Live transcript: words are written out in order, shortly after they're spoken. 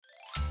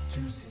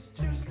Two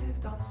sisters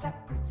lived on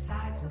separate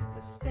sides of the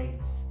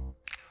states.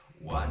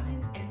 One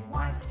in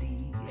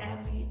NYC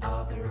and the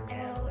other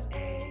LA.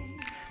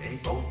 They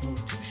both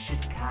moved to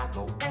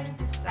Chicago and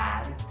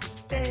decided to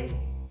stay.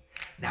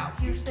 Now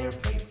here's their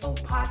playful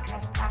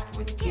podcast packed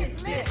with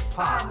Kid Lit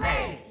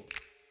Parlay.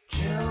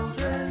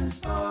 Children's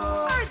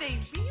books. Are they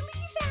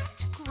really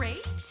that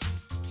great?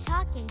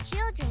 Talking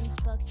Children's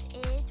Books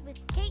is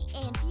with Kate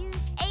and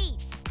Fuse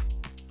 8.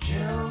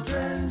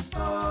 Children's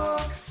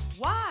books.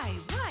 Why,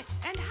 what,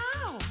 and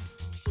how?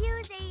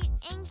 Fuse 8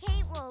 and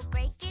Kate will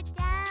break it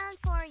down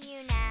for you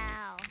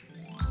now.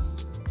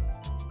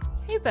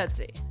 Hey,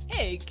 Betsy.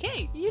 Hey,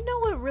 Kate. You know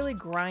what really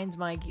grinds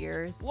my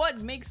gears?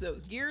 What makes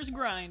those gears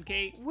grind,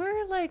 Kate?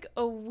 We're like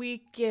a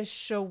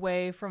weekish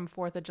away from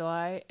 4th of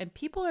July, and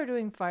people are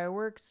doing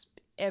fireworks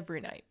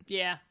every night.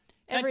 Yeah.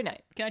 Every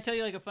night. Can I tell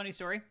you like a funny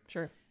story?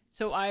 Sure.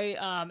 So I,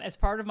 as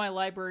part of my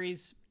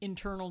library's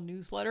internal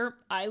newsletter,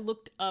 I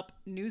looked up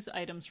news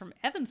items from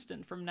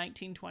Evanston from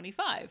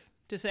 1925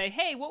 to say,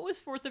 hey, what was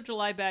 4th of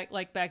July back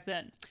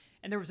then?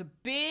 And there was a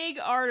big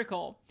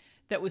article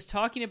that was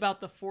talking about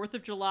the 4th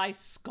of July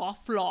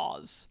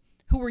scofflaws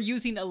who were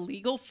using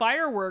illegal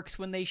fireworks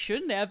when they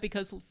shouldn't have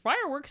because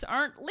fireworks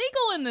aren't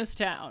legal in this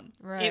town.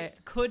 Right.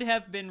 It could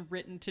have been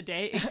written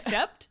today,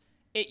 except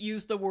it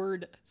used the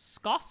word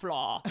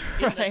scofflaw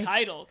in the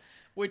title,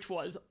 which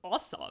was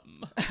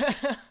awesome.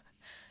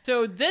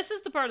 So this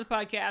is the part of the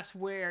podcast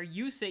where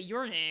you say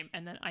your name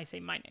and then I say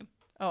my name.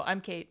 Oh,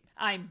 I'm Kate.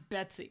 I'm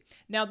Betsy.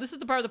 Now, this is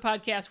the part of the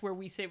podcast where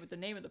we say what the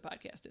name of the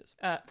podcast is.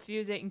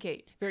 Fuse 8 and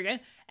Kate. Very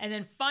good. And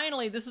then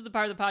finally, this is the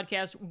part of the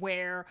podcast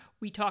where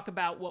we talk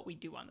about what we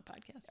do on the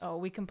podcast. Oh,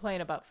 we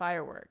complain about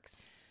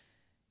fireworks.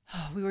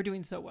 We were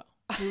doing so well.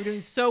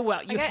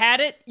 You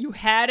had it,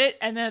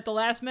 and then at the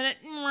last minute,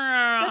 you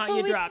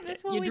dropped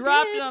it. You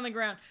dropped it on the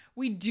ground.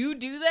 We do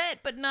that,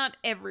 but not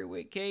every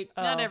week, Kate.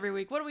 Not every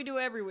week. What do we do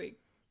every week?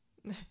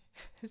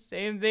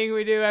 Same thing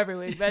we do every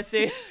week,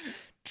 Betsy.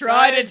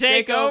 Try to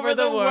take over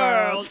the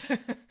world.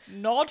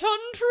 Not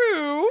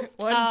untrue.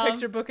 One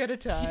picture book at a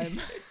time.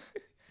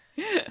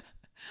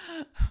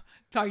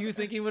 Are you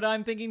thinking what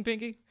I'm thinking,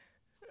 Pinky?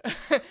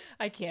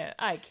 I can't.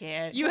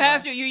 You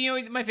have to. You know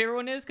what my favorite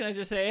one is? Can I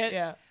just say it?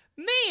 Yeah.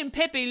 Me and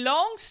Pippi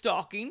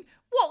Longstocking,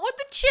 what would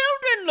the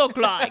children look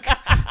like?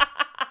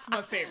 That's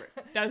my favorite.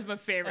 That is my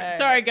favorite. Right.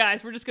 Sorry,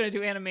 guys. We're just going to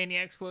do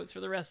Animaniacs quotes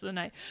for the rest of the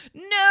night.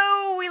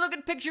 No, we look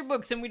at picture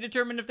books and we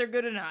determine if they're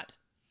good or not.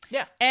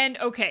 Yeah. And,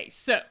 okay,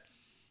 so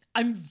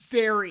I'm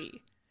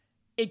very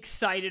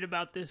excited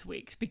about this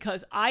week's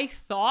because I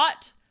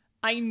thought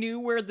I knew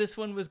where this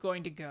one was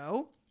going to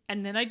go.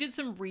 And then I did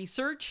some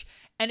research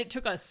and it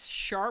took a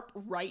sharp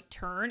right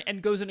turn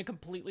and goes in a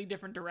completely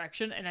different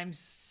direction. And I'm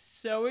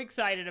so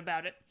excited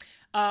about it.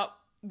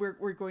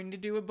 We're going to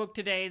do a book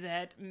today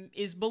that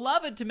is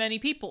beloved to many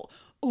people.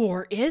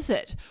 Or is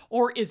it?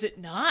 Or is it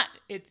not?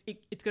 It's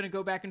going to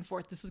go back and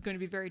forth. This is going to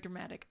be very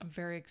dramatic. I'm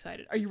very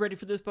excited. Are you ready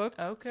for this book?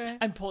 Okay.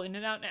 I'm pulling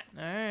it out now.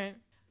 All right.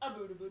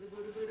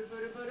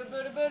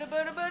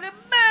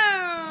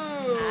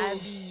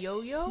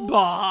 Abby-Yo-Yo?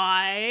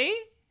 By?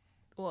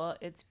 Well,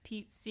 it's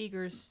Pete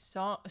Seeger's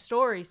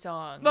story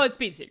song. Well, it's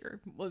Pete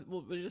Seeger.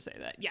 We'll just say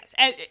that. Yes.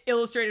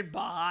 Illustrated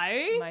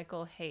by?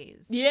 Michael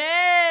Hayes.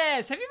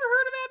 Yes. Have you ever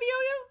heard of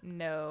Abby-Yo-Yo?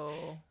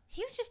 No.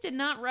 He just did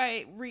not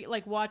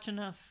watch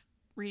enough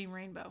Reading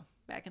Rainbow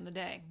back in the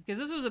day. Because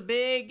this was a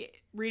big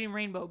Reading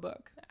Rainbow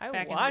book.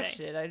 I watched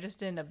it. I just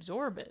didn't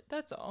absorb it.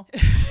 That's all.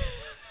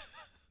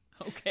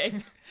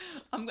 Okay.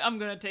 I'm going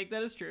to take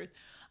that as truth.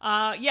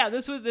 Yeah,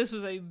 this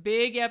was a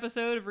big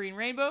episode of Reading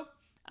Rainbow.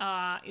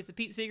 It's a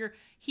Pete Seeger.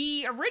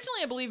 He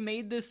originally, I believe,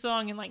 made this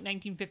song in like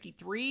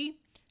 1953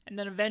 and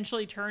then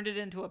eventually turned it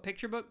into a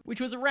picture book, which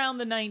was around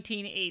the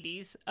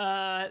 1980s.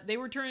 They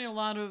were turning a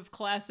lot of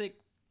classic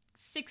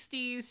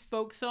 60s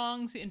folk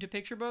songs into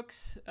picture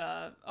books.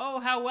 Oh,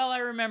 how well I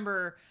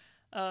remember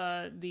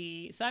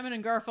the Simon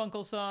and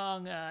Garfunkel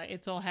song,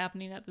 It's All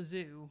Happening at the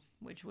Zoo,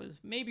 which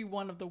was maybe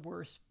one of the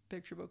worst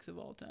picture books of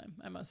all time,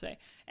 I must say.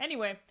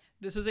 Anyway,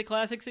 this was a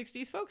classic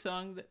 60s folk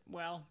song that,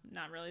 well,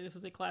 not really. This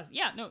was a classic,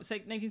 it's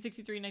like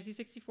 1963,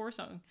 1964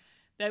 song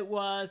that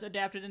was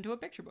adapted into a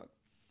picture book.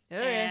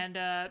 Okay. And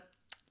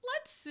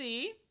let's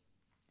see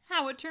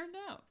how it turned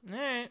out.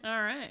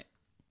 All right.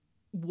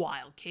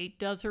 While Kate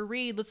does her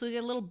read, let's look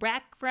at a little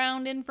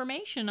background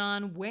information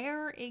on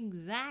where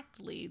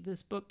exactly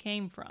this book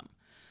came from.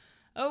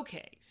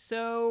 Okay,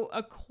 so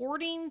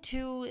according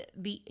to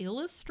the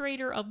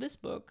illustrator of this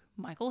book,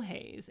 Michael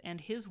Hayes,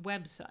 and his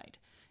website,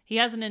 he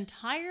has an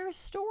entire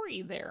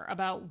story there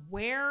about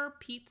where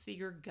Pete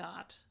Seeger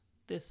got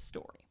this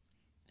story.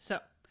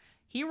 So,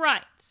 he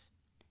writes,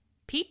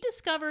 Pete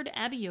discovered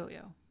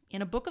Abby-Yo-Yo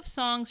in a book of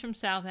songs from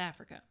South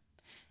Africa.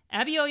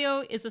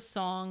 Abby-Yo-Yo is a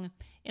song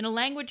in a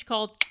language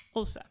called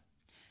Xhosa.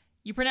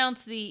 You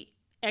pronounce the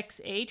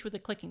XH with a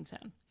clicking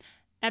sound.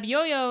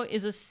 Abby-Yo-Yo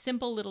is a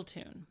simple little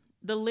tune.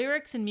 The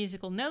lyrics and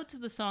musical notes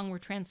of the song were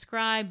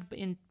transcribed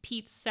in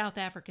Pete's South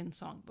African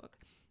songbook.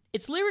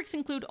 Its lyrics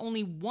include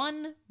only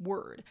one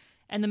word,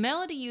 and the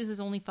melody uses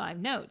only 5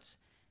 notes.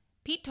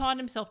 Pete taught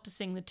himself to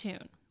sing the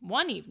tune.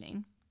 One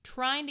evening,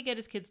 trying to get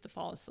his kids to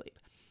fall asleep,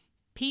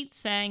 Pete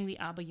sang the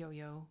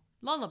Abayoyo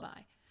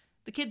lullaby.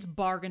 The kids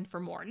bargained for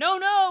more. No,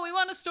 we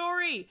want a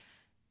story!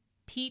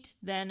 Pete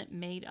then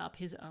made up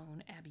his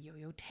own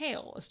Abayoyo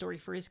tale, a story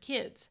for his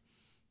kids.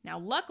 Now,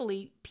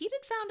 luckily, Pete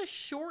had found a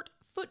short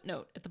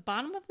footnote at the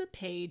bottom of the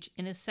page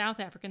in his South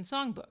African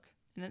songbook,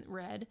 and it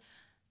read,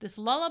 "This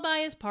lullaby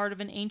is part of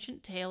an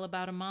ancient tale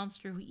about a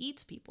monster who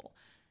eats people.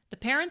 The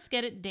parents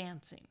get it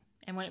dancing,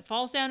 and when it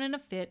falls down in a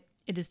fit,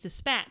 it is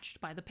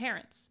dispatched by the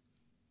parents."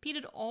 Pete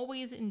had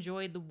always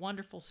enjoyed the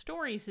wonderful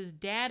stories his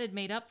dad had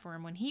made up for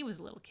him when he was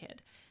a little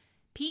kid.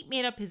 Pete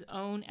made up his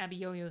own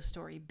Abayoyo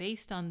story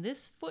based on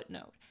this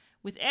footnote.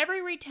 With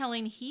every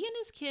retelling, he and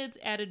his kids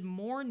added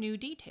more new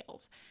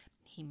details.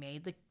 He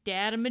made the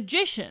dad a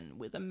magician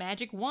with a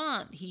magic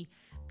wand. He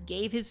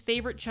gave his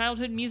favorite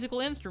childhood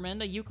musical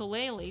instrument, a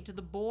ukulele, to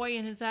the boy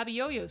in his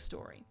Abayoyo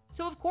story.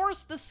 So, of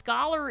course, the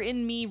scholar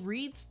in me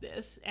reads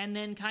this and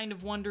then kind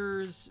of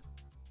wonders,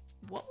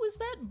 what was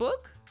that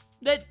book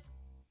that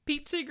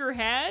Pete Seeger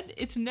had?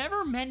 It's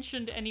never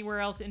mentioned anywhere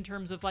else in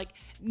terms of,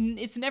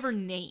 it's never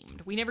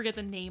named. We never get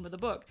the name of the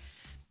book.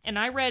 And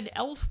I read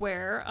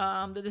elsewhere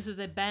that this is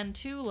a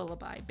Bantu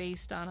lullaby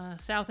based on a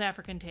South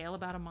African tale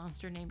about a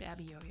monster named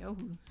Abayoyo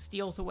who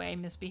steals away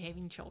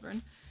misbehaving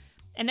children.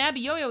 And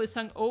Abayoyo is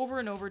sung over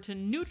and over to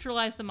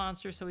neutralize the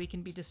monster so he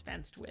can be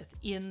dispensed with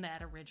in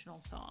that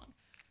original song.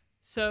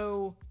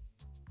 So,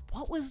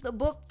 what was the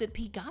book that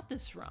Pete got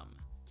this from?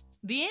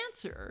 The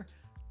answer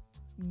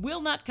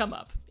will not come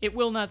up. It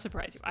will not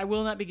surprise you. I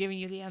will not be giving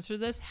you the answer to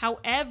this.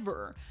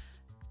 However,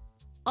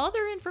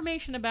 other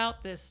information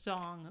about this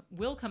song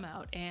will come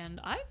out, and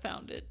I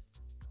found it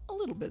a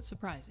little bit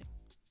surprising.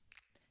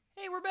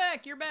 Hey, we're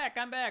back. You're back.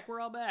 I'm back.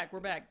 We're all back. We're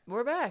back.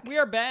 We're back. We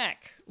are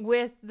back.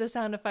 With the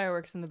sound of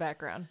fireworks in the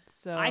background.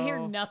 So I hear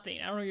nothing.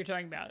 I don't know what you're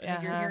talking about. I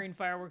think you're Uh-huh. hearing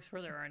fireworks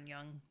where there are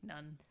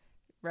none.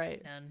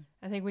 Right. None.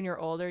 I think when you're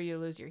older, you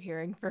lose your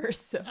hearing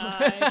first. So.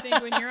 I think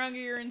when you're younger,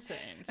 you're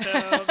insane. So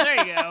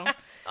there you go.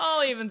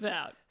 All evens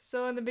out.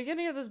 So in the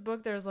beginning of this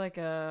book, there's I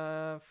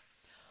don't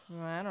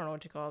know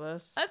what you call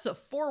this. That's a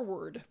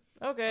foreword.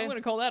 Okay. I'm going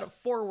to call that a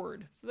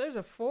foreword. So there's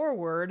a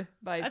foreword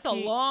by That's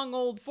Pete. a long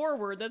old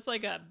foreword. That's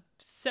like a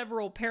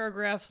several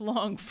paragraphs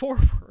long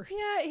foreword.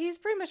 Yeah, he's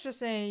pretty much just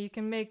saying you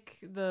can make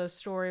the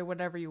story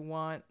whatever you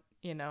want,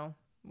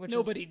 which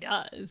Nobody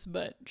does,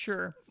 but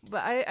sure.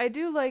 But I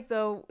do like,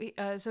 though,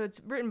 so it's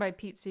written by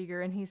Pete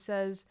Seeger, and he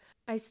says,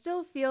 "I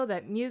still feel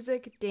that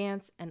music,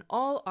 dance, and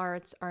all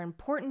arts are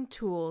important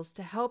tools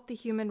to help the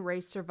human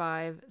race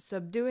survive,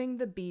 subduing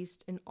the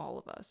beast in all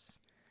of us."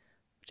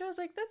 Which I was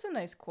like, that's a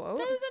nice quote.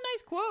 That is a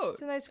nice quote.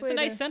 It's a nice It's way a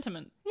nice to-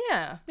 sentiment.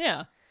 Yeah.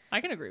 Yeah,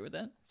 I can agree with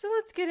that. So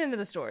let's get into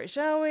the story,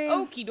 shall we?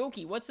 Okie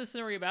dokie. What's the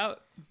story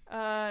about?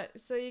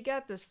 So you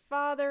got this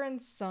father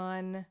and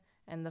son,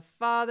 and the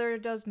father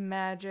does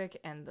magic,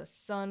 and the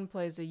son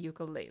plays a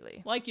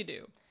ukulele. Like you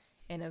do.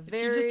 In a It's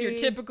very... just your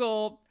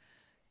typical...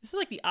 This is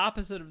like the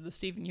opposite of the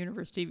Steven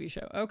Universe TV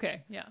show.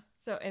 Okay, yeah.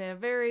 So in a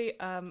very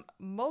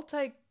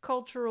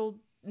multicultural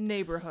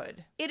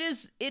neighborhood. It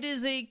is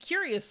a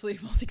curiously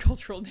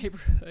multicultural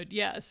neighborhood,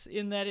 yes,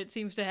 in that it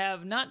seems to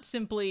have not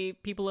simply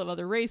people of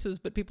other races,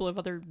 but people of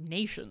other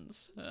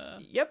nations.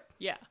 Yep.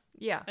 Yeah.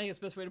 Yeah. I think it's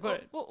the best way to put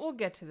it. We'll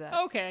get to that.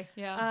 Okay,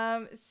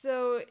 yeah.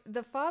 So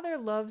the father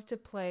loves to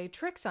play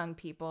tricks on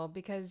people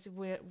because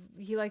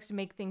he likes to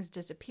make things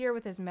disappear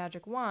with his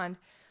magic wand,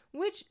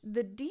 which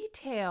the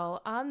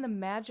detail on the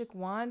magic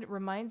wand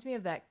reminds me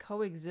of that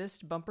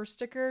Coexist bumper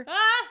sticker.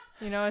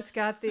 It's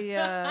got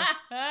the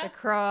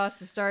cross,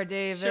 the Star of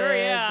David, Sure,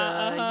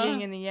 yeah, the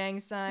yin and the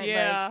yang sign.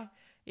 Yeah.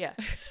 Yeah.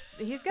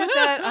 He's got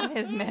that on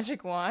his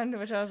magic wand,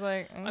 which I was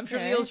like, okay. I'm sure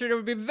the illustrator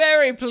would be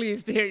very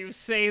pleased to hear you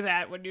say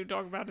that when you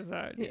talk about his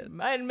art. It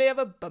reminded me of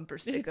a bumper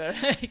sticker.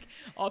 It's like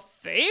a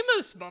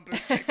famous bumper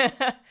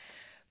sticker.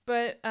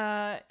 But,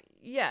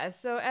 yeah,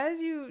 so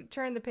as you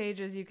turn the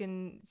pages, you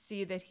can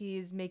see that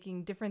he's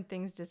making different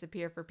things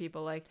disappear for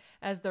people. Like,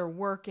 as they're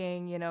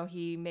working,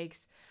 he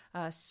makes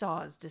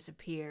saws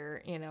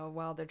disappear,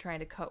 while they're trying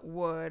to cut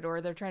wood, or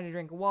they're trying to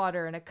drink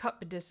water and a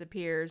cup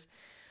disappears.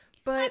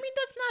 But I mean,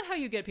 that's not how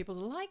you get people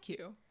to like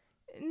you.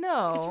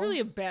 no. It's really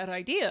a bad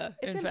idea,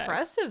 It's in fact.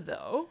 impressive,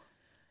 though.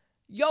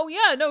 Yo,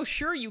 yeah, no,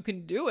 sure, you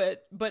can do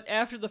it, but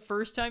after the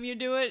first time you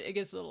do it, it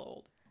gets a little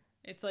old.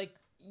 It's like,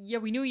 yeah,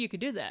 we knew you could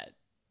do that.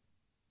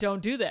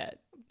 Don't do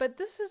that. But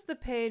this is the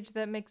page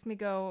that makes me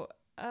go,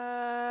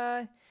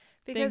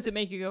 Things because that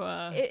make you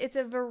go, it's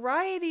a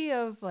variety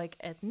of,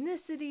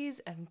 ethnicities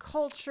and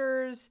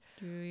cultures.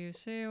 do you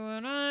see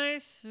what I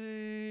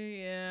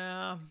see?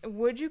 Yeah.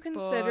 Would you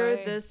consider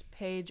Boy. this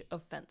page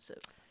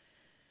offensive?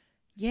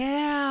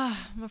 Yeah,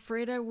 I'm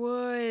afraid I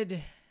would.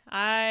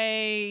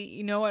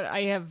 You know what?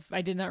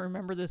 I did not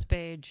remember this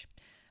page.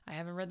 I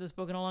haven't read this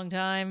book in a long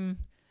time.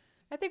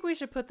 I think we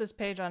should put this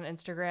page on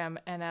Instagram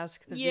and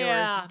ask the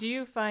Yeah. viewers, do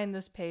you find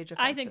this page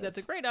offensive? I think that's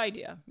a great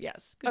idea.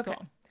 Yes, good Okay.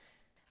 call.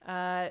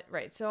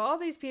 Right. So all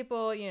these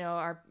people, you know,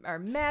 are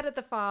mad at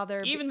the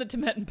father. Even the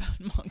Tibetan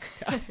monk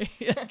guy.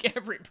 Like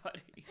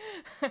everybody.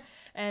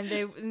 And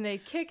they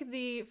kick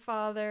the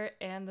father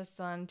and the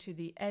son to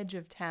the edge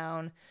of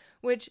town,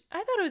 which I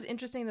thought it was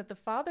interesting that the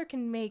father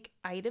can make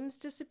items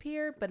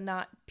disappear, but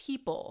not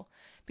people.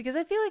 Because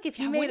I feel like if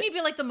he wouldn't he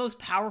be like the most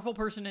powerful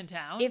person in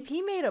town? If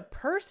he made a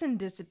person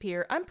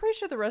disappear, I'm pretty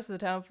sure the rest of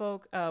the town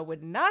folk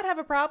would not have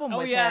a problem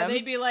with him. Oh yeah,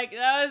 they'd be like,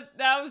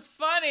 that was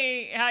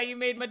funny how you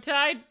made my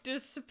tie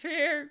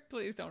disappear.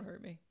 Please don't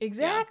hurt me.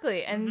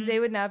 Exactly, yeah. And they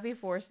would not be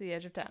forced to the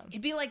edge of town.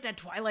 It'd be like that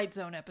Twilight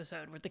Zone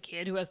episode with the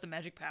kid who has the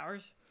magic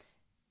powers.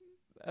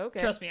 Okay.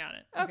 Trust me on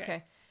it.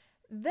 Okay.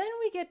 Then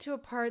we get to a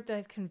part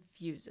that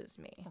confuses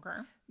me. Okay.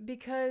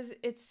 Because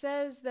it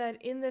says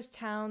that in this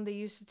town, they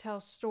used to tell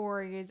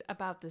stories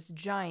about this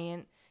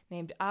giant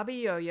named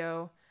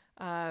Abiyoyo,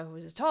 who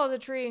was as tall as a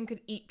tree and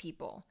could eat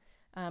people.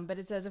 But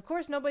it says, of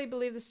course, nobody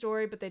believed the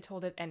story, but they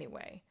told it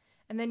anyway.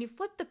 And then you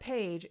flip the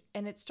page,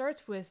 and it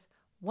starts with,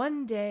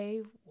 one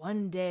day,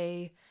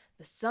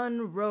 the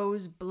sun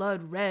rose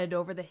blood red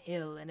over the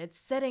hill, and it's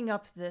setting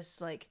up this,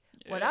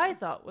 what I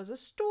thought was a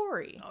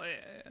story. Oh,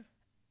 yeah.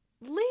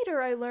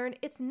 Later, I learned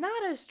it's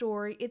not a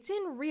story. It's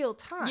in real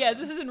time. Yeah,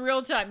 this is in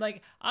real time.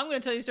 Like, I'm going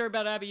to tell you a story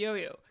about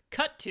Abiyoyo.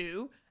 Cut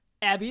to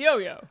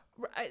Abiyoyo.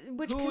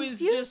 Which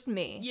confused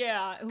me.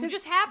 Yeah, who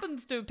just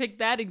happens to pick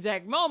that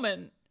exact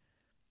moment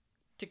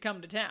to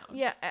come to town.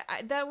 Yeah,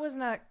 that was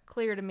not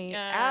clear to me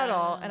at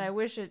all, and I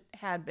wish it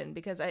had been,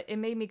 because it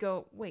made me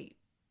go, wait,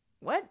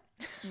 what?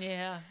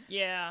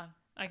 Yeah,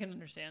 I can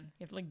understand.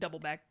 You have to, double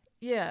back.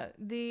 Yeah,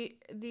 the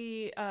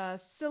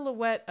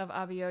silhouette of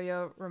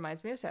Abiyoyo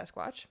reminds me of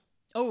Sasquatch.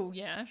 Oh,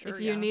 yeah, sure. If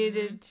you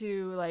needed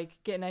to,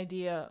 get an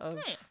idea of,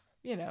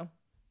 you know.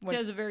 He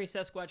has a very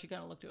Sasquatchy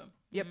kind of look to him.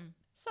 Yep.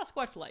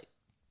 Sasquatch light.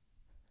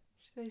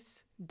 Should they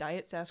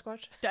diet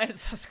Sasquatch? Diet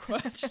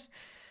Sasquatch.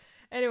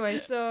 Anyway,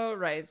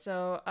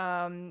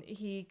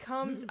 he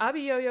comes,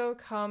 Abiyoyo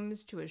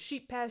comes to a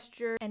sheep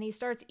pasture, and he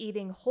starts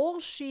eating whole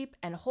sheep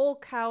and whole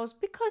cows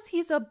because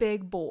he's a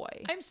big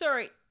boy. I'm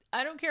sorry.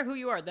 I don't care who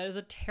you are. That is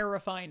a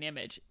terrifying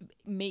image.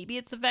 Maybe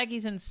it's the fact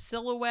he's in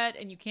silhouette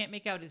and you can't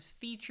make out his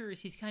features.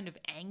 He's kind of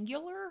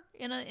angular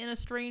in a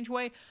strange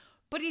way.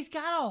 But he's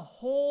got a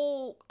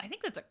whole... I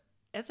think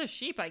that's a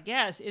sheep, I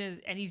guess.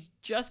 And he's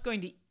just going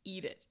to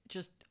eat it.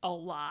 Just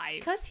alive.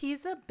 Because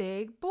he's a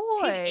big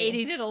boy. He's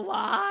eating it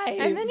alive.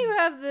 And then you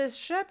have this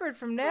shepherd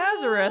from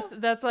Nazareth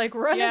that's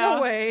running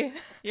away.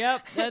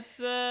 Yep, that's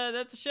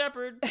a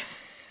shepherd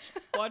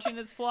watching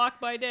its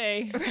flock by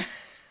day.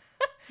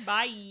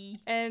 Bye.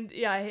 And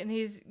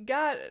he's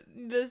got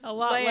this a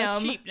lot lamb.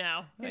 Less sheep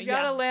now. He's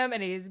got a lamb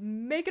and he's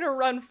making a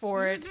run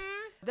for it.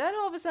 Then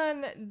all of a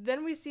sudden,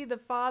 we see the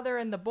father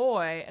and the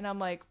boy, and I'm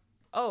like,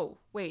 oh,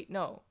 wait,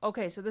 no.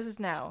 Okay, so this is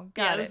now.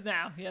 Got it. This is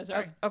now. Yeah,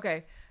 sorry.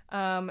 Okay.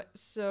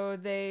 So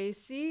they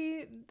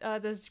see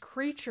this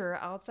creature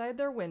outside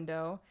their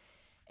window,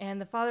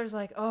 and the father's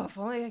like, oh, if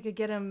only I could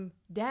get him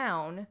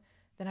down,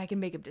 then I can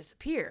make him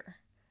disappear.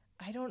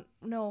 I don't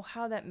know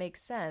how that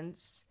makes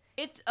sense.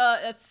 It's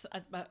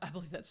I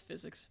believe that's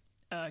physics,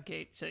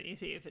 Kate. So you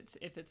see, if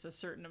it's a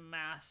certain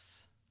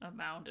mass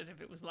amount, and if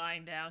it was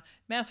lying down,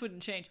 mass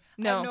wouldn't change.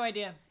 No. I have no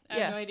idea. I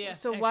have no idea.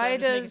 So actually, why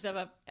does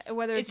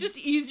whether it's just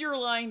easier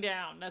lying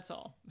down? That's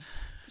all.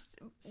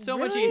 So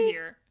really? Much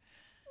easier.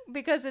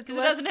 Because it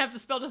doesn't have to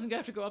spell doesn't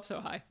have to go up so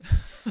high.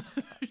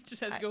 It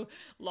just has to go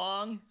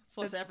long. It's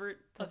less effort,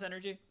 less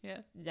energy. Yeah.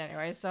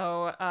 Anyway,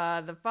 so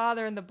the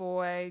father and the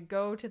boy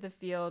go to the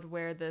field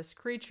where this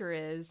creature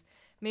is.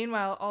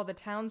 Meanwhile, all the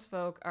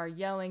townsfolk are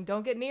yelling,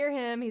 "Don't get near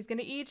him! He's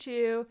gonna eat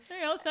you!"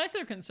 It's nice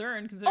they're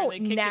concerned considering they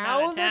kicked him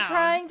out of now town. They're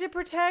trying to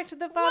protect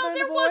the father and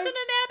the boy. Well, there wasn't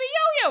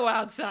an Abiyoyo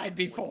outside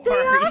before. They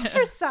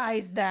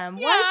ostracized them.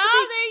 Yeah,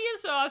 they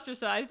just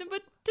ostracized him.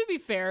 But to be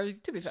fair,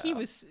 he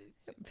was.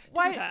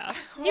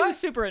 He was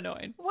super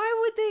annoying. Why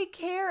would they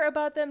care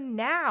about them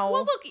now?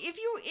 Well,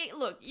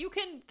 you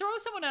can throw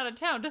someone out of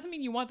town. Doesn't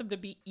mean you want them to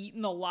be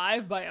eaten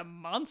alive by a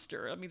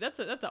monster. I mean, that's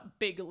a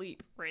big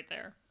leap right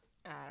there.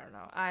 I don't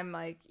know. I'm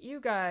like,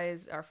 you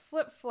guys are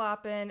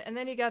flip-flopping, and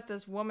then you got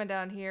this woman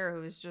down here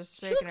who's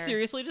just shaking She looks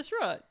seriously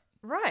distraught.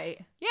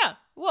 Right. Yeah.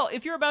 Well,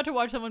 if you're about to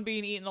watch someone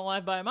being eaten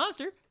alive by a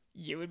monster,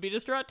 you would be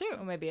distraught too.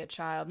 Or maybe a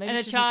child.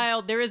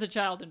 There is a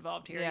child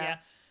involved here, yeah.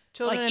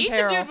 Children in eat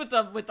peril. the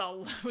dude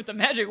with the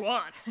magic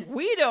wand.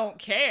 We don't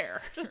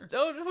care. Just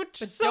don't.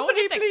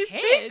 Somebody please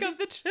think of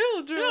the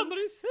children.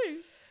 Somebody say.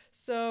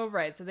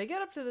 So they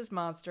get up to this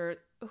monster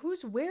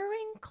who's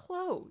wearing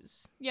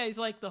clothes. Yeah, he's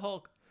like the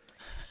Hulk.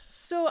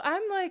 So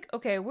I'm like,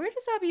 okay, where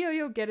does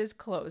Abiyoyo get his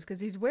clothes?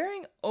 Because he's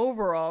wearing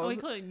overalls. Oh, he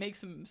clearly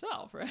makes them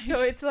himself, right?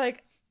 So it's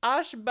like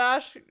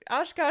Oshkosh.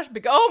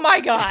 Oh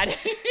my god,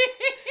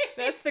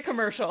 that's the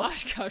commercial.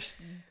 Oshkosh.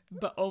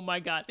 But oh my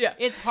god. Yeah.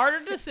 It's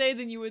harder to say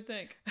than you would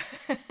think.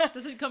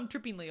 Doesn't come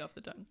trippingly off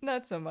the tongue.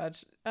 Not so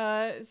much.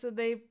 So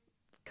they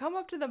come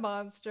up to the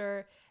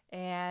monster,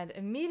 and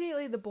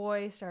immediately the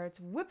boy starts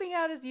whipping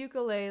out his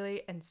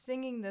ukulele and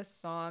singing this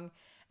song.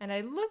 And I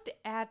looked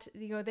at,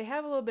 they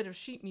have a little bit of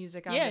sheet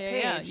music on the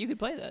page. Yeah, you could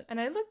play that. And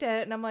I looked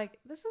at it and I'm like,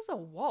 this is a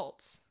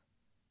waltz.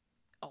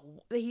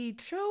 He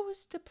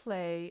chose to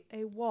play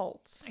a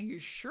waltz. Are you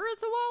sure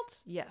it's a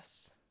waltz?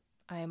 Yes.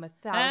 I am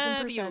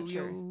 1,000%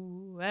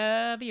 sure.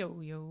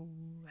 Abby-yo-yo,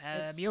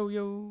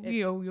 Abby-yo-yo,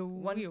 yo-yo,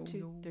 1, yo-yo.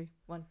 2, 3.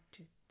 1,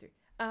 2, 3.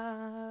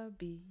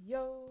 Abby-yo-yo,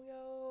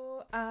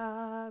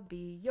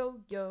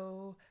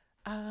 Abby-yo-yo,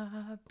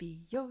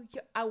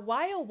 Abby-yo-yo.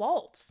 Why a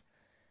waltz?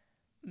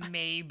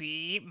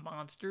 Maybe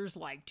monsters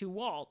like to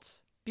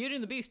waltz. Beauty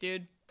and the Beast,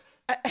 dude.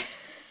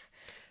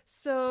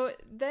 So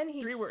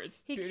then 3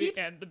 words. He Beauty keeps,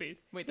 and the Beast.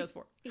 Wait, that's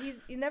 4. He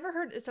never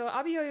heard. So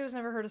Abby-yo-yo's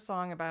never heard a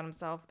song about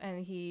himself,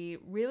 and he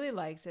really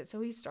likes it.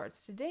 So he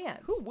starts to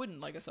dance. Who wouldn't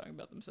like a song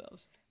about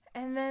themselves?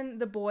 And then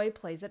the boy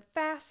plays it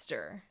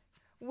faster,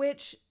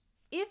 which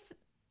if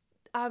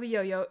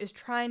Abby-yo-yo is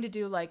trying to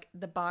do like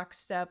the box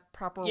step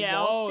proper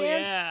waltz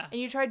dance, and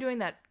you try doing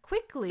that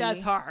quickly,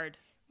 that's hard.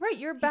 Right,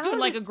 you're He's bound doing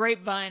like a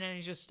grapevine and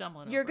he's just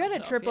stumbling. You're over gonna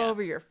himself. trip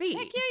over your feet.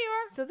 Heck yeah, you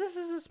are. So this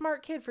is a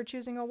smart kid for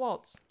choosing a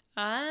waltz.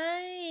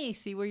 I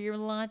see where your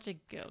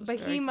logic goes. But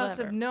Very he must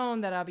clever. have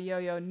known that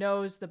Abby-yo-yo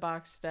knows the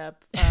box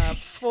step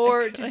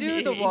to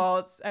do the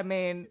waltz. I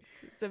mean,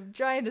 it's a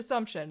giant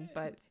assumption,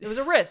 but it was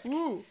a risk.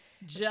 Ooh,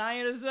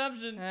 giant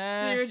assumption.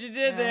 See what you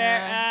did there.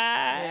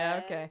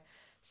 Yeah, okay.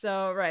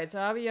 So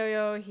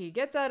Abby-yo-yo, he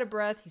gets out of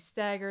breath, he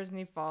staggers, and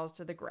he falls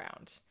to the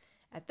ground.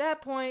 At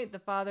that point, the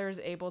father is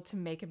able to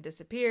make him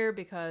disappear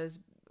because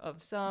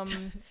of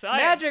some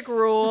magic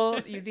rule.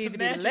 You need to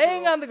be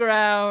laying on the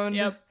ground.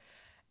 Yep.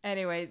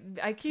 Anyway,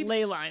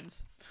 ley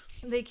lines.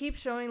 They keep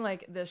showing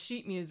like the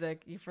sheet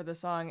music for the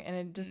song, and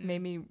it just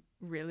made me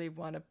really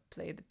want to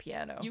play the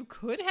piano. You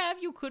could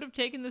have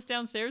taken this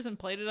downstairs and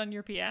played it on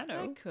your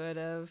piano. I could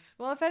have.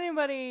 Well, if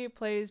anybody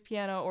plays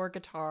piano or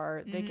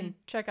guitar, they can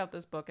check out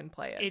this book and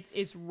play it.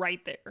 It's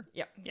right there.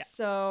 Yeah.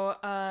 So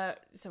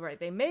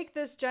they make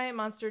this giant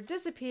monster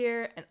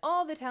disappear, and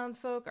all the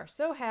townsfolk are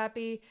so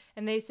happy,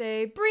 and they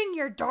say, "Bring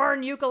your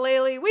darn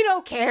ukulele. We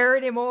don't care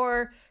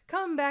anymore.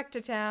 Come back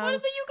to town." What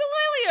did the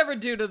ukulele ever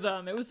do to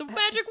them? It was the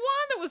magic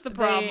wand that was the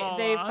problem.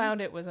 They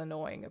found it was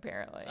annoying,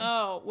 apparently.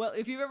 Oh, well,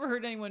 if you've ever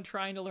heard anyone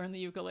trying to learn the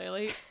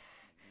ukulele,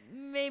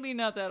 maybe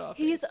not that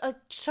often. He's a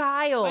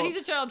child. But he's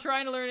a child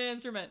trying to learn an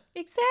instrument.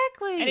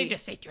 Exactly. And he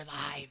just saved your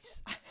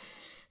lives.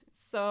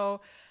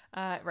 So,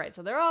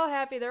 so they're all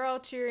happy, they're all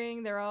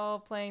cheering, they're all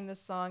playing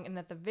this song, and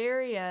at the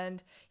very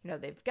end,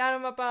 they've got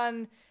him up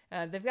on,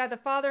 they've got the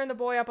father and the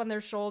boy up on their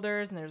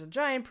shoulders, and there's a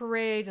giant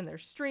parade, and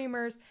there's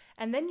streamers,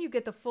 and then you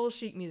get the full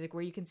sheet music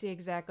where you can see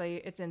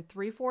exactly, it's in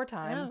 3/4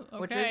 time,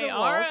 which is a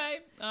waltz.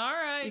 All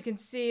right. You can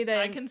see that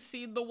I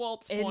concede the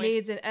waltz it point.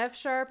 needs an F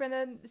sharp and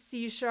a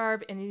C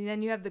sharp, and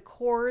then you have the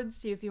chords,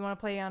 so if you want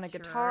to play on a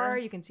guitar,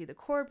 you can see the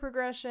chord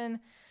progression.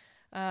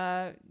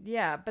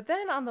 But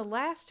then on the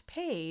last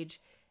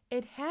page,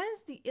 it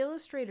has the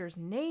illustrator's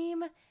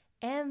name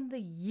and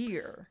the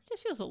year. It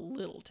just feels a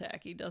little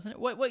tacky, doesn't it?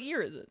 What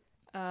year is it?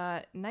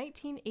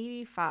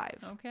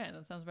 1985. Okay,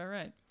 that sounds about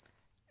right.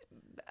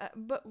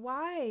 But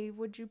why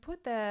would you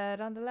put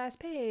that on the last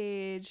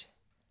page?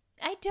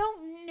 I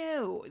don't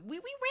know. We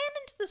ran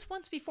into this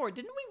once before.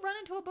 Didn't we run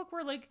into a book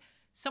where like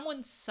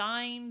someone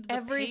signed the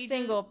every pages?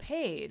 single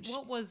page?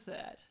 What was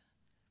that?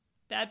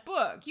 That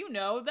book,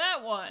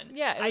 that one.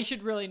 Yeah, I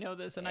should really know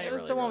this, and it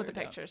was the one with the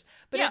pictures.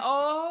 But that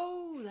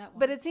one.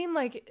 But it seemed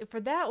like for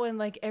that one,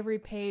 like every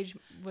page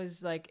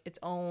was like its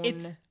own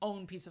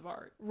piece of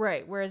art,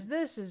 right? Whereas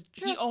this is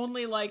just he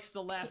only likes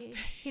the last page.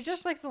 He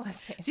just likes the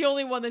last page. The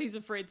only one that he's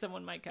afraid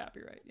someone might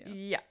copyright.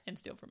 Yeah, and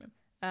steal from him.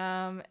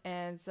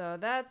 And so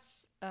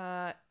that's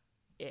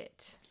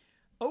it.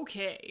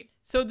 Okay,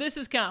 so this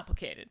is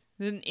complicated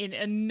in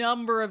a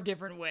number of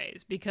different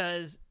ways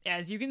because,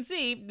 as you can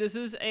see, this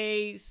is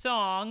a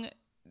song.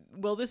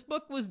 Well, this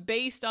book was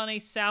based on a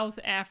South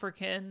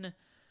African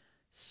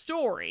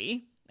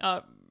story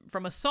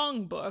from a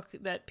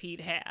songbook that Pete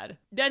had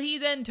that he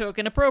then took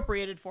and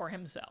appropriated for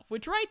himself,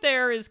 which right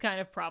there is kind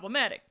of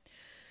problematic.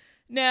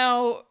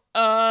 Now,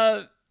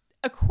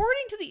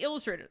 according to the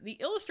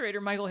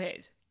illustrator Michael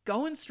Hayes,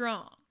 going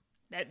strong.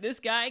 That this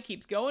guy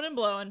keeps going and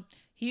blowing.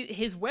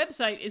 His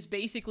website is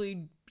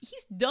basically,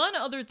 he's done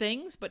other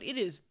things, but it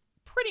is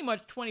pretty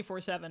much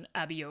 24/7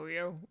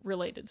 Abby-yo-yo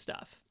related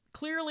stuff.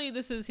 Clearly,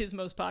 this is his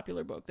most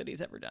popular book that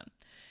he's ever done.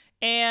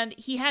 And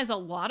he has a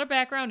lot of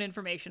background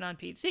information on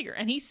Pete Seeger.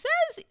 And he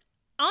says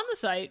on the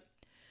site,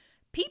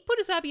 Pete put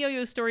his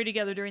Abby-yo-yo story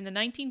together during the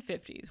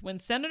 1950s when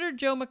Senator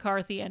Joe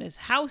McCarthy and his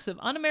House of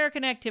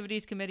Un-American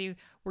Activities Committee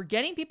were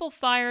getting people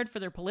fired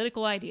for their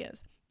political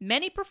ideas.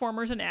 Many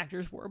performers and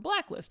actors were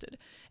blacklisted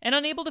and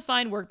unable to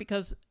find work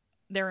because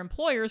their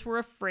employers were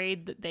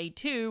afraid that they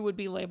too would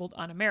be labeled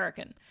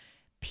un-American.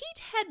 Pete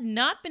had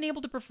not been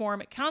able to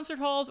perform at concert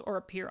halls or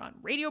appear on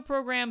radio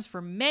programs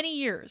for many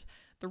years.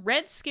 The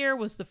Red Scare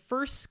was the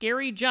first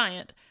scary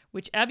giant,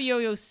 which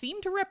Abby-yo-yo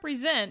seemed to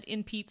represent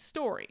in Pete's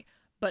story,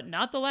 but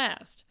not the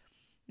last.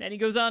 Then he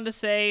goes on to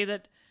say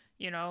that,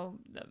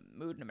 the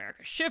mood in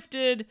America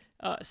shifted,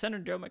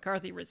 Senator Joe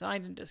McCarthy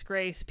resigned in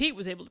disgrace, Pete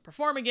was able to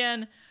perform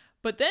again,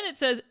 But then it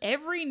says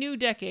every new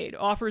decade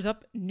offers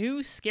up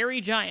new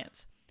scary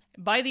giants.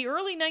 By the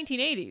early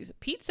 1980s,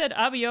 Pete said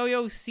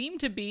Abiyoyo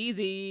seemed to be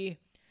the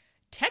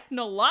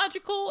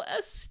technological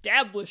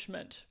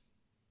establishment.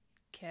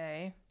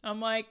 Okay.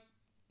 I'm like,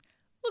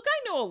 look,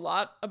 I know a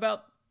lot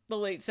about the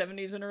late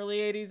 70s and early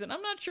 80s, and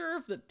I'm not sure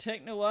if the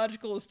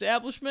technological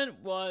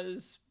establishment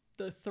was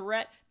the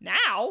threat.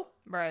 Now,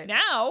 Right.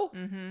 now,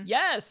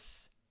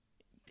 yes,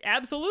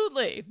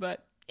 absolutely.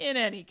 But in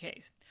any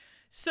case.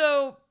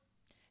 So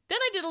then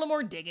I did a little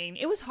more digging.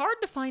 It was hard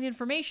to find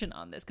information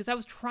on this because I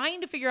was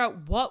trying to figure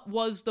out what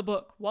was the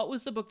book. What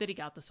was the book that he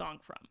got the song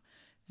from?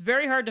 It's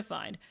very hard to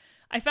find.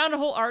 I found a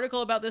whole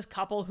article about this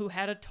couple who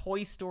had a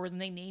toy store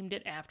and they named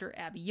it after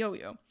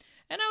Abiyoyo.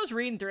 And I was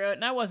reading through it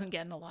and I wasn't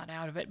getting a lot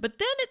out of it. But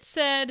then it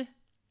said,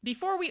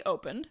 before we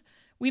opened,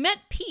 we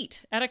met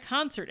Pete at a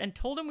concert and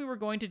told him we were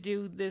going to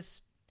do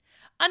this,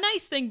 a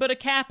nice thing but a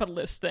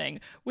capitalist thing,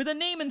 with a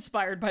name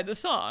inspired by the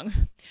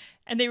song.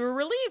 And they were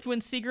relieved when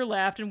Seeger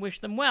laughed and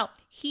wished them well.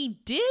 He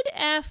did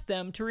ask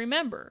them to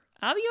remember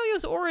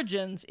Abiyoyo's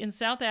origins in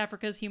South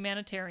Africa's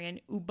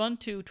humanitarian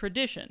Ubuntu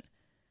tradition.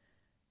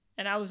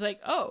 And I was like,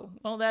 oh,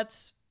 well,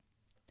 that's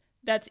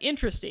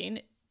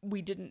interesting.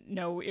 We didn't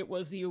know it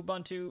was the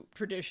Ubuntu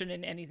tradition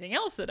in anything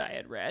else that I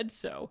had read,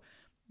 so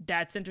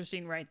that's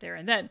interesting right there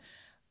and then.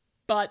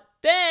 But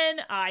then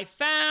I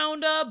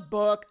found a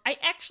book. I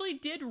actually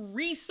did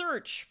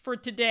research for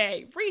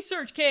today.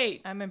 Research,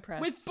 Kate. I'm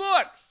impressed. With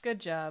books.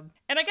 Good job.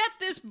 And I got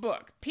this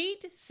book,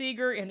 Pete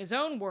Seeger in his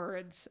own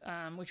words,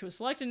 which was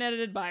selected and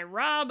edited by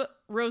Rob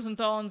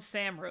Rosenthal and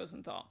Sam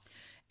Rosenthal.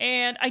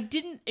 And I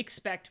didn't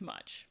expect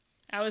much.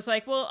 I was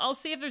like, well, I'll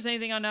see if there's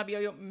anything on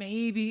Abiyoyo.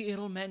 Maybe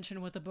it'll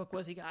mention what the book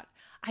was he got.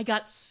 I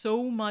got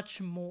so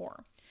much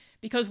more.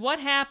 Because what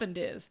happened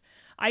is,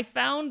 I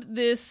found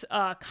this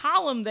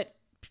column that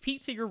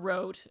Pete Seeger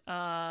wrote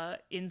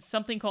in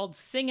something called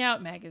Sing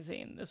Out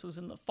magazine. This was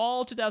in the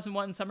fall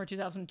 2001, summer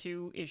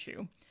 2002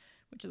 issue,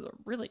 which is a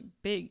really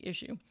big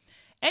issue.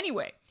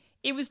 Anyway,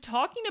 it was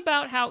talking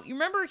about how, you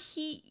remember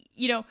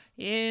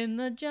in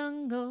the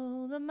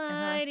jungle, the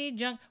mighty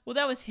jungle. Well,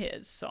 that was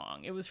his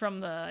song. It was from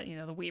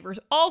the Weavers,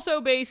 also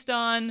based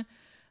on,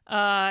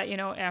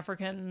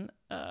 African,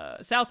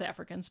 South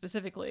African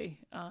specifically,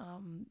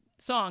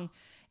 song.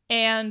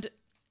 And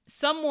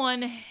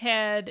someone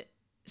had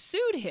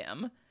sued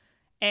him,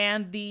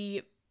 and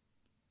the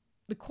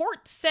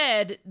court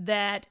said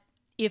that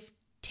if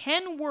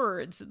 10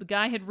 words that the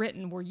guy had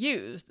written were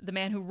used, the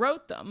man who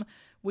wrote them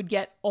would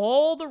get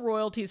all the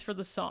royalties for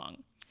the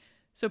song.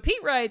 So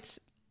Pete writes,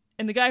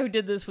 and the guy who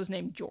did this was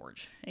named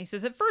George. And he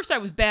says, at first I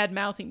was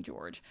bad-mouthing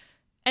George.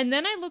 And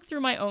then I looked through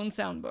my own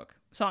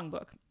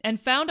songbook, and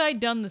found I'd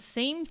done the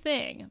same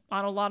thing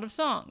on a lot of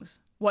songs.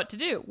 What to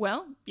do?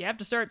 Well, you have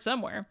to start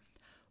somewhere.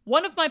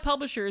 One of my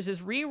publishers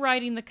is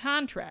rewriting the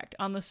contract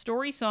on the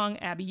story song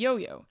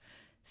Abiyoyo.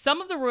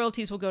 Some of the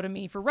royalties will go to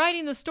me for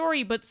writing the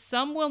story, but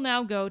some will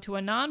now go to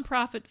a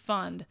nonprofit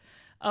fund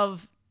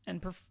of,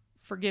 and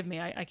forgive me,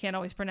 I can't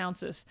always pronounce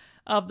this,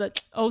 of the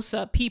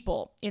Xhosa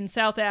people in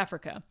South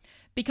Africa,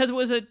 because it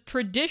was a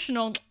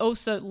traditional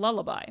Xhosa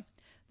lullaby.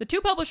 The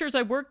two publishers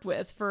I worked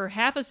with for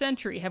half a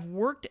century have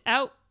worked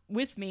out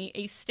with me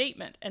a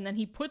statement, and then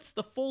he puts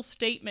the full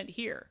statement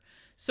here.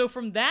 So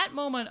from that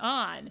moment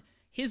on,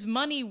 his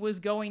money was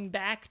going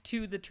back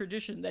to the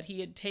tradition that he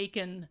had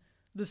taken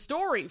the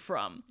story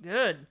from.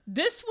 Good.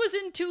 This was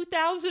in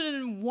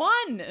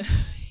 2001.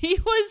 He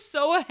was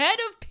so ahead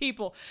of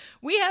people.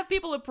 We have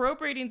people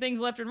appropriating things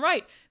left and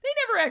right. They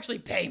never actually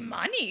pay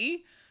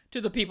money to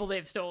the people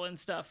they've stolen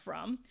stuff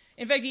from.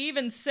 In fact, he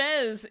even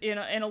says in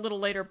a little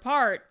later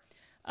part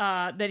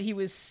that he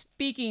was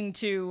speaking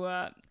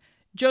to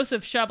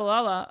Joseph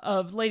Shabalala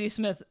of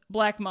Ladysmith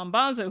Black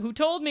Mambazo, who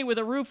told me with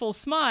a rueful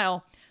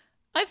smile,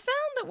 I found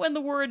that when the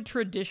word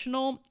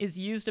traditional is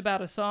used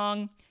about a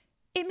song,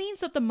 it means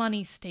that the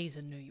money stays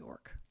in New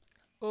York.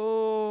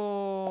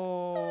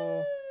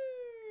 Oh.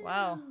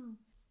 Wow.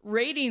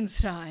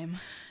 Ratings time.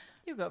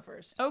 You go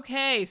first.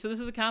 Okay, so this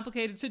is a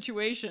complicated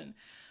situation.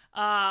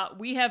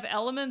 We have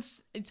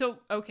elements. So,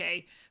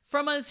 okay,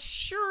 from a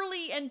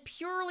surely and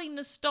purely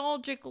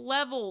nostalgic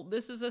level,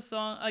 this is a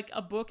song, like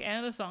a book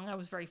and a song I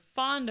was very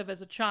fond of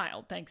as a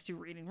child, thanks to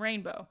Reading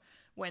Rainbow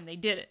when they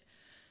did it.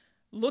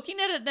 Looking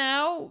at it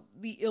now,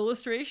 the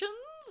illustrations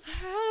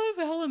have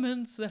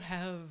elements that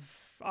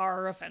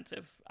are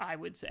offensive, I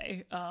would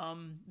say.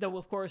 Though,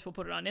 of course, we'll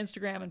put it on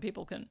Instagram and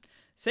people can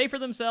say for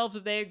themselves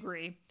if they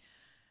agree.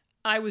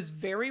 I was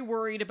very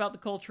worried about the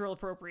cultural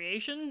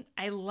appropriation.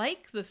 I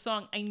like the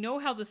song. I know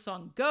how the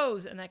song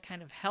goes, and that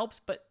kind of helps,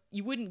 but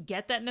you wouldn't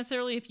get that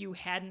necessarily if you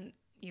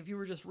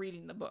were just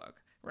reading the book,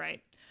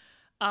 right?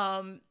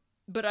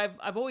 But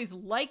I've always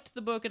liked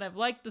the book, and I've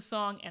liked the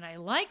song, and I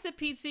like that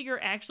Pete Seeger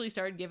actually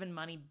started giving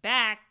money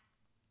back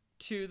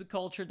to the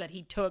culture that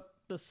he took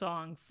the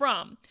song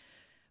from.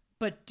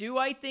 But do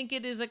I think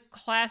it is a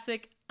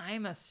classic?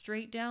 I'm a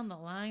straight down the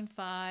line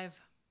 5.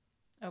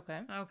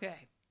 Okay.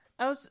 Okay.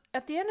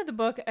 At the end of the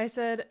book, I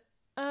said,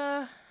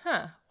 why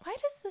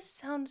does this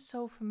sound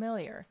so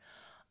familiar?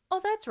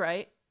 Oh, that's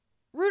right.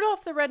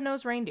 Rudolph the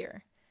Red-Nosed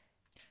Reindeer.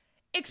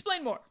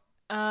 Explain more.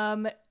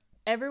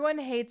 Everyone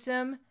hates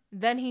him,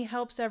 then he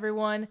helps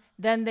everyone,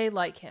 then they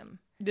like him.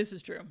 This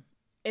is true.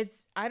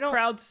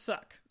 Crowds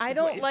suck. I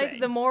don't like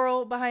the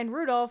moral behind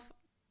Rudolph,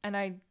 and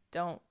I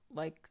don't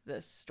like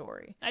this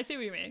story. I see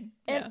what you mean.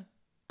 And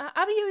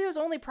Abiyu's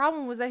only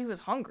problem was that he was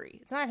hungry.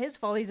 It's not his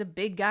fault. He's a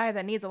big guy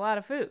that needs a lot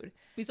of food.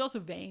 He's also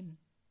vain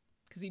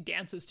because he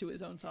dances to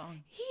his own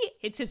song.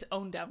 It's his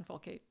own downfall,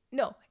 Kate.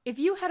 No, if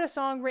you had a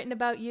song written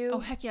about you... Oh,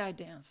 heck yeah, I'd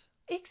dance.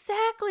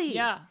 Exactly.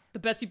 Yeah, the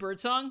Betsy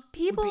Bird song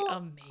People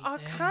would be amazing. Are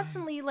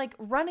constantly like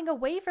running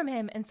away from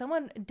him, and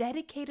someone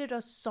dedicated a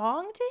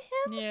song to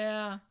him?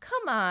 Yeah.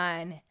 Come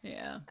on.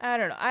 Yeah. I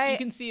don't know. You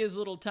can see his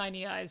little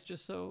tiny eyes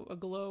just so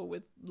aglow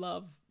with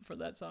love for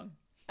that song.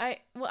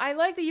 I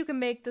like that you can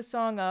make the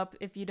song up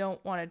if you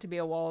don't want it to be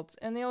a waltz,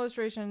 and the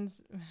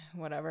illustrations,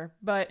 whatever.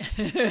 But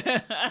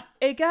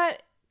it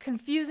got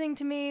confusing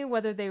to me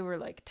whether they were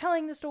like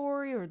telling the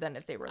story or then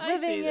if they were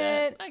living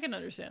it. I can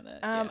understand that.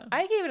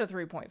 I gave it a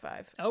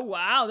 3.5. Oh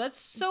wow, that's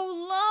so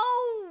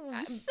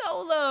low.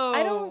 So low.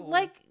 I don't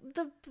like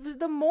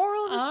the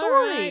moral of the All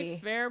story.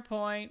 Right.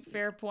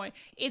 Fair point.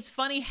 It's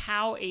funny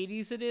how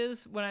 80s it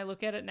is when I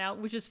look at it now,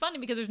 which is funny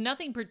because there's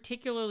nothing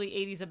particularly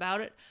 80s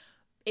about it,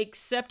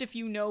 except if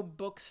you know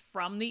books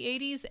from the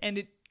 80s, and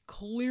it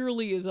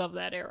clearly is of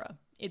that era.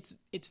 It's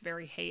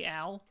very Hey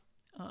Al.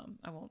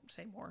 I won't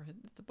say more.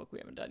 It's a book we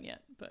haven't done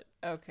yet, but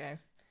okay.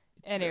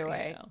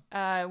 Anyway,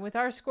 with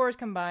our scores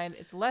combined,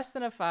 it's less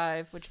than a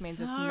 5, which means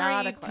it's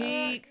not a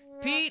classic.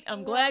 Pete,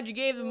 I'm glad you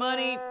gave the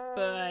money,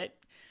 but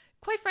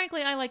quite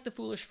frankly, I like The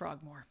Foolish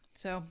Frog more.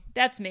 So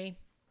that's me.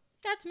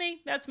 That's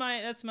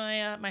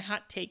my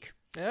hot take.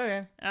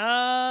 Okay.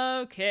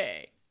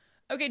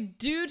 Okay,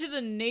 due to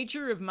the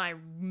nature of my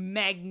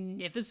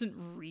magnificent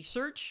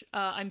research,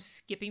 I'm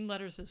skipping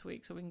letters this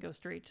week so we can go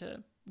straight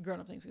to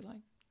grown-up things we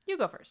like. You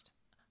go first.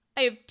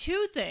 I have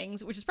 2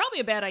 things, which is probably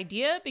a bad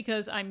idea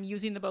because I'm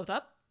using them both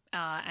up,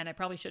 and I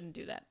probably shouldn't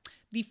do that.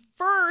 The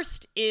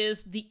first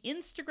is the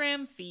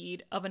Instagram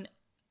feed of an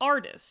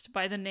artist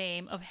by the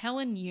name of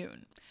Helen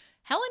Yoon.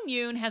 Helen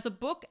Yoon has a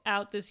book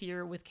out this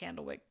year with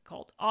Candlewick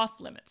called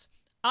Off Limits.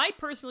 I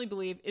personally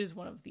believe it is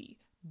one of the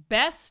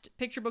best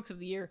picture books of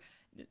the year.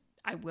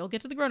 I will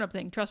get to the grown-up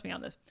thing, trust me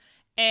on this.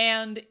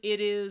 And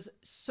it is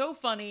so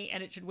funny,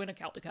 and it should win a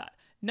Caldecott.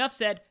 Enough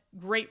said,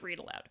 great read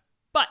aloud.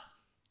 But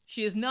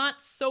she is not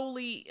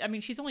solely,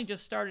 she's only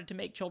just started to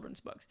make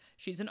children's books.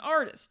 She's an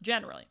artist,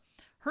 generally.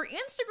 Her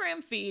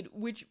Instagram feed,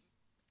 which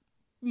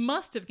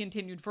must have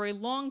continued for a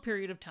long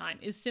period of time,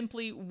 is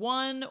simply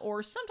one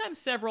or sometimes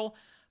several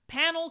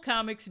panel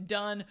comics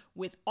done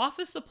with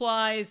office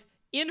supplies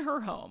in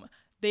her home.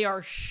 They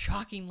are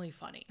shockingly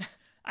funny.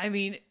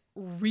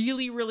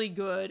 Really, really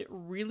good,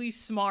 really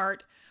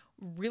smart,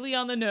 really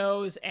on the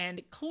nose, and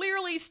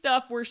clearly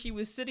stuff where she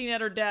was sitting at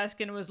her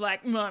desk and was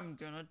like, I'm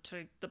gonna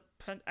take the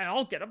pen and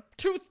I'll get a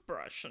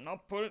toothbrush and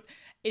I'll put it.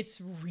 It's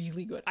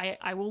really good.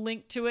 I will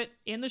link to it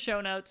in the show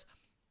notes.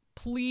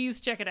 Please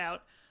check it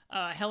out.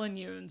 Helen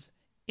Yoon's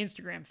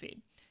Instagram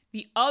feed.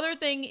 The other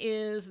thing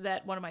is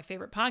that one of my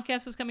favorite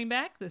podcasts is coming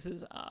back. This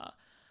is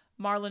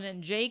Marlon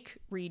and Jake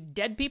Read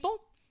Dead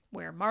People,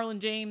 where Marlon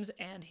James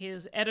and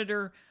his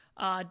editor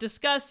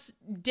discuss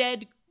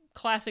dead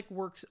classic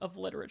works of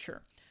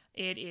literature.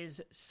 It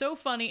is so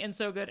funny and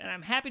so good, and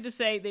I'm happy to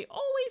say they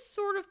always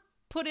sort of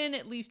put in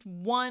at least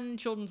one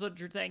children's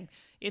literature thing.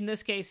 In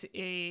this case,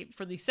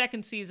 for the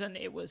second season,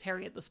 it was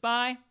Harriet the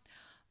Spy.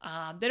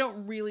 They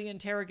don't really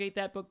interrogate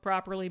that book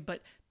properly,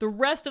 but the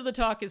rest of the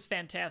talk is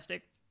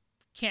fantastic.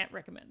 Can't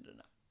recommend it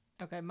enough.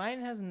 Okay,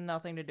 mine has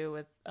nothing to do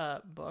with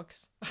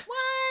books.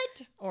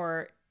 What?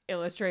 Or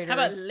illustrators. How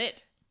about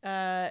lit?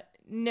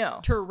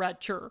 No.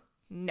 Literature.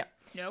 No.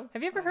 No?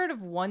 Have you ever heard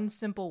of One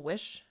Simple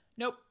Wish?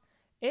 Nope.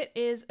 It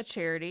is a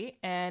charity,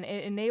 and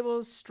it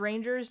enables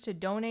strangers to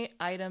donate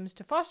items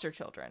to foster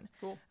children.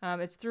 Cool.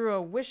 It's through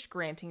a wish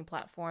granting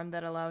platform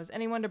that allows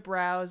anyone to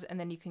browse, and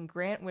then you can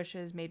grant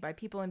wishes made by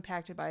people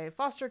impacted by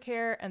foster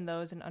care and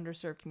those in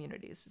underserved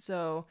communities.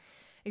 So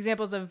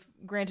examples of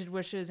granted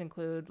wishes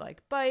include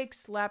like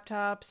bikes,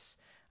 laptops,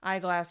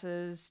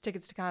 eyeglasses,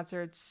 tickets to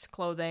concerts,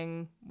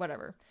 clothing,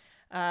 whatever.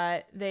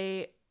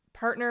 They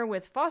partner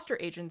with foster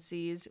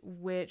agencies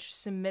which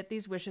submit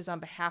these wishes on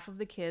behalf of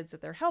the kids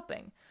that they're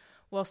helping.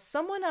 Well,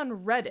 someone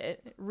on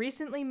Reddit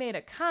recently made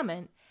a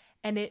comment,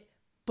 and it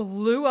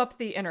blew up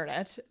the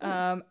internet.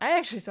 I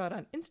actually saw it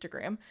on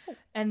Instagram.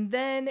 And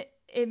then,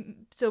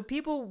 so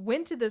people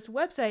went to this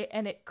website,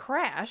 and it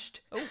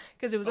crashed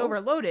because it was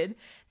overloaded.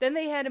 Then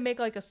they had to make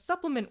like a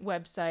supplement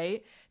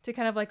website to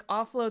kind of like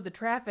offload the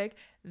traffic.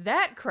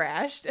 That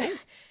crashed.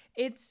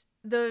 It's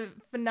the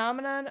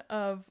phenomenon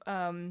of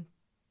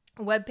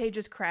web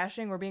pages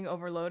crashing or being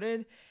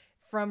overloaded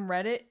from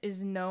Reddit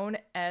is known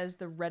as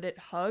the Reddit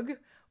hug,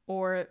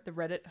 or the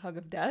Reddit hug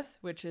of death,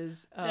 which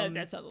is that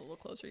sounds a little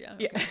closer. Yeah.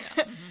 Okay, yeah.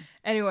 Mm-hmm.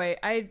 Anyway,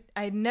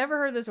 I'd never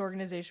heard of this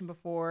organization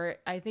before.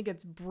 I think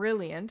it's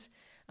brilliant.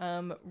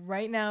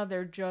 Right now,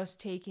 they're just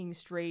taking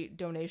straight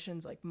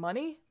donations like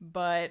money,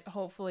 but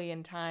hopefully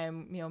in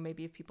time,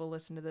 maybe if people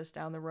listen to this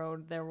down the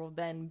road, there will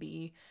then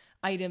be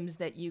items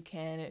that you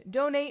can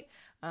donate.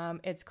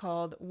 It's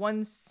called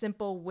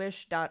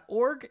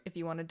onesimplewish.org. If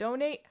you want to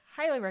donate,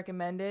 highly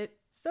recommend it.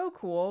 So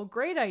cool.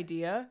 Great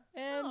idea.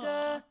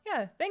 And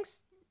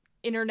thanks,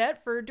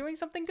 Internet, for doing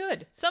something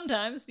good.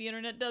 Sometimes the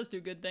Internet does do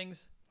good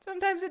things.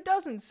 Sometimes it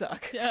doesn't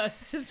suck.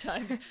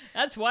 Sometimes.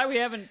 That's why we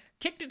haven't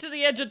kicked it to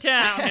the edge of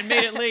town and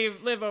made it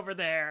live over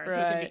there so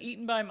it can be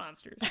eaten by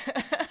monsters.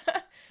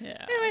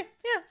 Yeah. Anyway,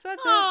 so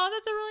that's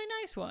that's a really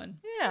nice one.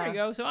 Yeah. There you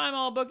go. So I'm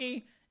all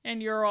booky,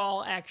 and you're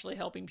all actually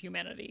helping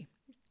humanity.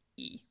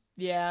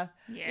 Yeah.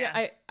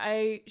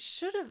 I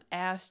should have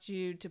asked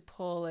you to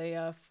pull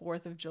a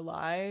 4th of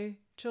July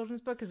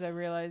children's book because I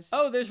realized...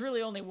 Oh, there's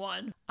really only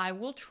one. I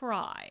will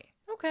try.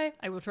 Okay.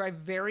 I will try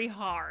very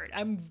hard.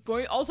 I'm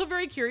also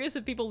very curious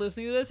if people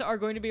listening to this are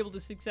going to be able to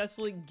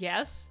successfully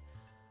guess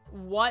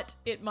what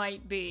it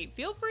might be.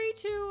 Feel free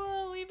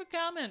to leave a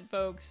comment,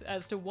 folks,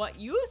 as to what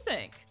you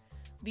think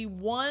the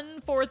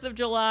 1 4th of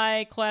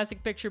July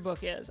classic picture book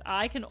is.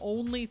 I can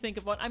only think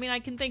of one. I mean, I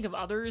can think of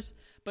others,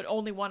 but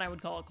only one I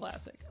would call a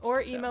classic.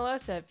 Or email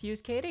us at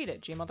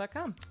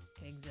fusekate8@gmail.com.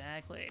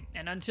 Exactly.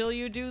 And until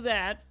you do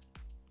that,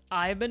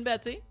 I've been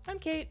Betsy. I'm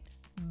Kate.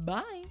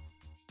 Bye.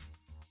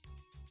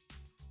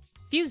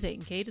 Fuse 8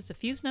 and Kate is a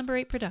Fuse number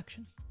 8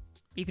 production.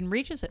 You can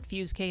reach us at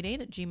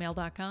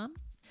fusekate8@gmail.com.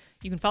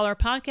 You can follow our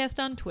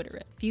podcast on Twitter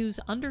at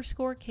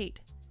Fuse_Kate. You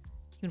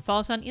can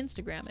follow us on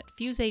Instagram at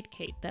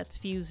Fuse8Kate. That's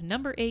Fuse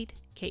number 8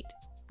 Kate.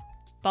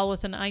 Follow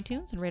us on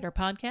iTunes and rate our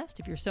podcast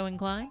if you're so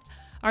inclined.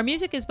 Our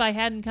music is by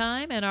Haddon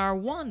Kime, and our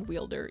wand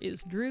wielder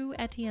is Drew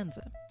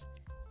Atienza.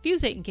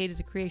 Fuse 8 and Kate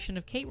is a creation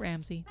of Kate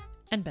Ramsey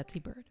and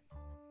Betsy Bird.